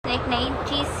नई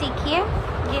चीज़ सीखी है।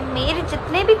 ये मेरे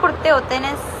जितने भी कुर्ते होते हैं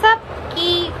ना, सब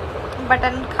की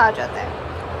बटन खा जाता है।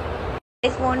 I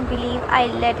won't believe I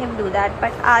let him do that,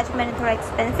 but आज मैंने थोड़ा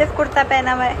एक्सपेंसिव कुर्ता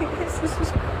पहना हुआ है।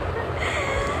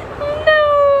 No,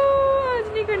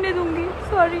 आज नहीं करने दूंगी,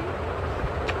 सॉरी।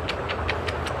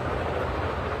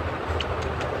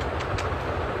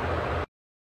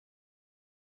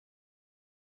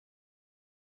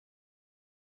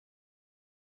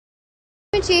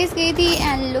 मैं चेस गई थी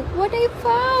and look what I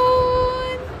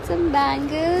found, some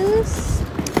bangles.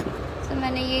 तो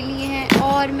मैंने ये लिए हैं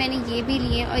और मैंने ये भी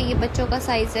लिए, और ये बच्चों का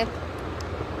साइज़ है,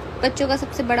 बच्चों का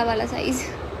सबसे बड़ा वाला साइज़।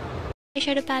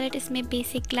 शेडो पैलेट, इसमें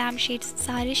बेसिक ग्लैम शेड्स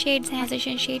सारे शेड्स हैं।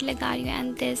 ट्रांजिशन शेड लगा रही हूँ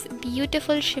and this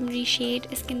beautiful shimmery shade.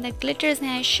 इसके अंदर ग्लिटर्स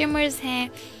हैं, शिमर्स हैं,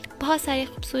 बहुत सारे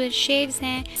खूबसूरत शेड्स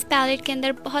हैं। इस पैलेट के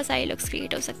अंदर बहुत सारे लुक्स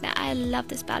क्रिएट हो सकते हैं। I love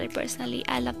this palette personally,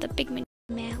 I love the pigment.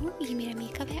 मैं हूँ, ये मेरा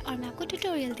मेकअप है और मैं आपको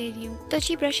ट्यूटोरियल दे रही हूँ। तो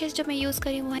अच्छी ब्रशेस जो मैं यूज़ कर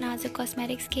रही हूँ वो है नाजुक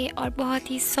कॉस्मेटिक्स के, और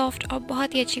बहुत ही सॉफ्ट और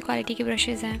बहुत ही अच्छी क्वालिटी के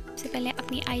ब्रशेस हैं। सबसे पहले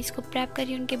अपनी आईज़ को प्रेप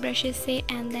करी उनके ब्रशेस से,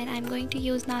 and then I am going to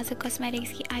use नाजुक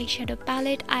कॉस्मेटिक्स की eye shadow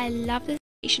palette. I love this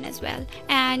as well,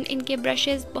 and इनके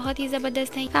ब्रशेस बहुत ही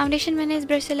ज़बरदस्त हैं। फाउंडेशन मैंने इस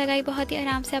ब्रश से लगाई, बहुत ही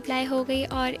आराम से अप्लाई हो गई,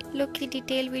 और लुक की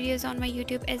detail videos on my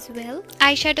YouTube as well.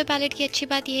 Eye shadow palette की अच्छी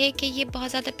बात यह है कि ये बहुत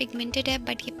ज़्यादा पिगमेंटेड है,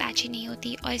 बट ये पैची नहीं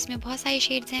होती, और इसमें बहुत सारे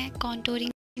शेड्स हैं।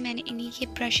 कॉन्टोरिंग मैंने इन्हीं के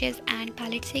ब्रशेस एंड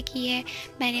पैलेट से की है।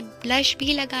 मैंने ब्लश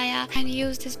भी लगाया and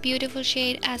use this beautiful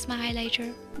shade as my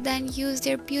highlighter. Then use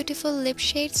their beautiful lip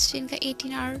shades जिनका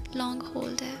 18 आवर लॉन्ग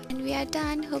होल्ड है। And we are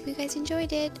done. Hope you guys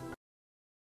enjoyed it.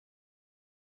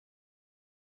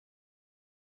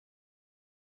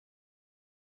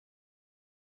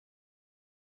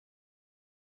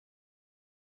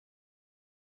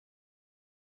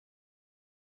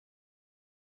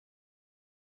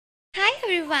 Hi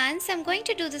everyone, so I'm going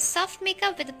to do the soft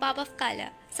makeup with a pop of color.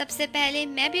 सबसे पहले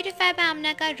मैं beautify bye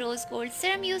आमना का rose gold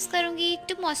serum use करूंगी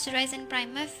to moisturise and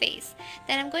prime my face.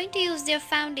 Then I am going to use their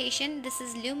foundation. This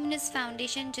is luminous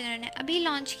foundation जिन्होंने अभी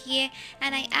launch की है,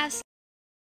 and I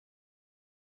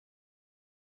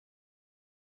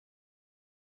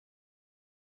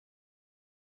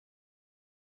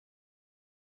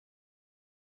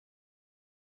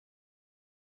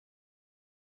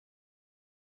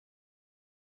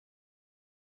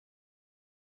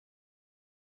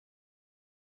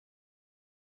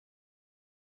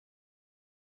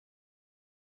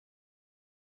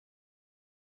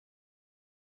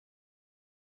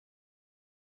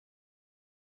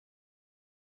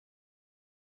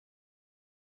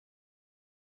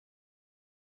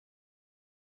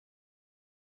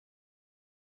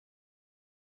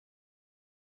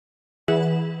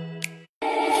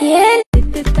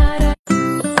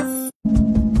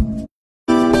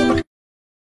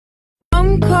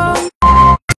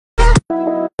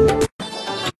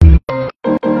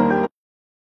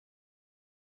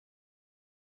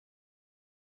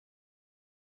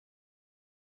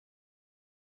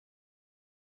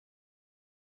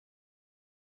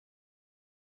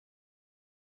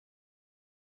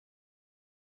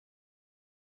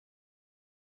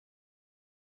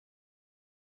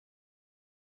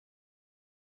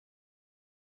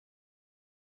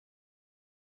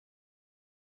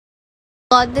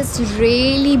got this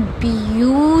really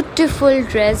beautiful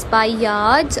dress by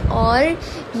Yards, और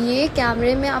ये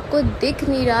कैमरे में आपको दिख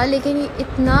नहीं रहा, लेकिन ये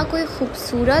इतना कोई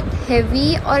खूबसूरत,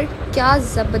 हैवी और क्या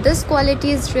ज़बरदस्त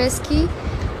क्वालिटी इस ड्रेस की।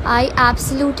 I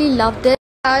absolutely love this.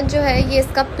 आज जो है ये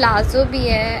इसका प्लाजो भी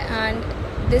है,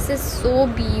 and this is so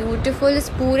beautiful. इस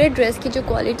पूरे ड्रेस की जो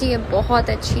क्वालिटी है बहुत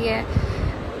अच्छी है,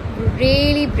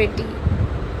 रियली प्रिटी,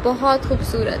 बहुत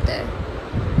खूबसूरत है।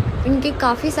 इनके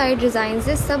काफ़ी सारे डिज़ाइंस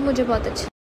हैं, सब मुझे बहुत अच्छे।